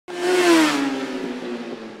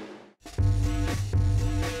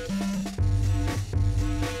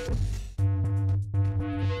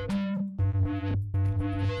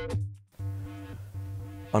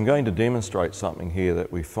I'm going to demonstrate something here that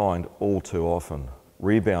we find all too often,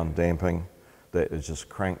 rebound damping that is just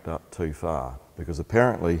cranked up too far, because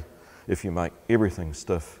apparently if you make everything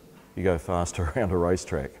stiff, you go faster around a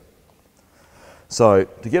racetrack. So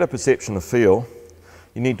to get a perception of feel,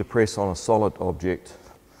 you need to press on a solid object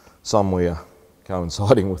somewhere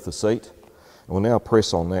coinciding with the seat. And we'll now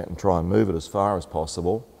press on that and try and move it as far as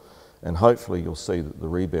possible, and hopefully you'll see that the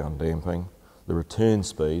rebound damping, the return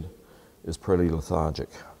speed, is pretty lethargic.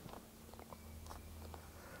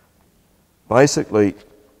 Basically,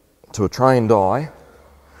 to a trained eye,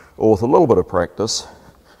 or with a little bit of practice,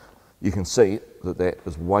 you can see that that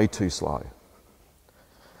is way too slow.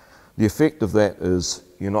 The effect of that is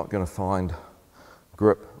you're not going to find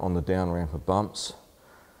grip on the down ramp of bumps,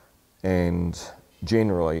 and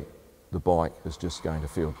generally the bike is just going to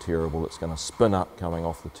feel terrible. It's going to spin up coming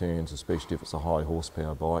off the turns, especially if it's a high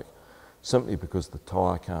horsepower bike, simply because the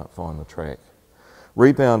tyre can't find the track.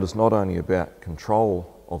 Rebound is not only about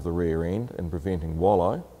control of the rear end and preventing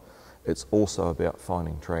wallow, it's also about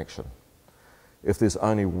finding traction. If there's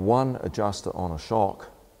only one adjuster on a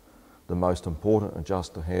shock, the most important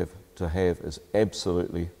adjuster to have is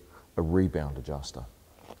absolutely a rebound adjuster.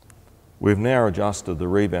 We've now adjusted the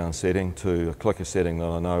rebound setting to a clicker setting that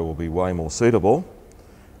I know will be way more suitable,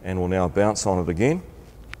 and we'll now bounce on it again.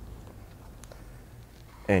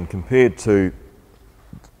 And compared to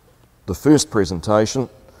the first presentation,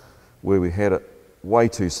 where we had it way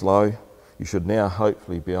too slow, you should now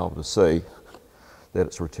hopefully be able to see that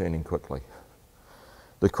it's returning quickly.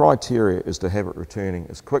 The criteria is to have it returning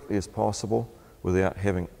as quickly as possible without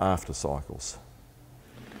having after cycles.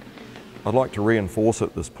 I'd like to reinforce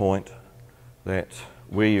at this point that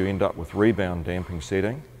where you end up with rebound damping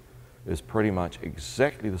setting is pretty much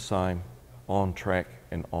exactly the same on track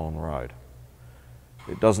and on road.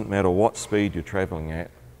 It doesn't matter what speed you're travelling at,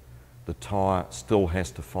 the tyre still has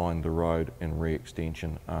to find the road and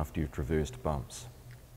re-extension after you've traversed bumps.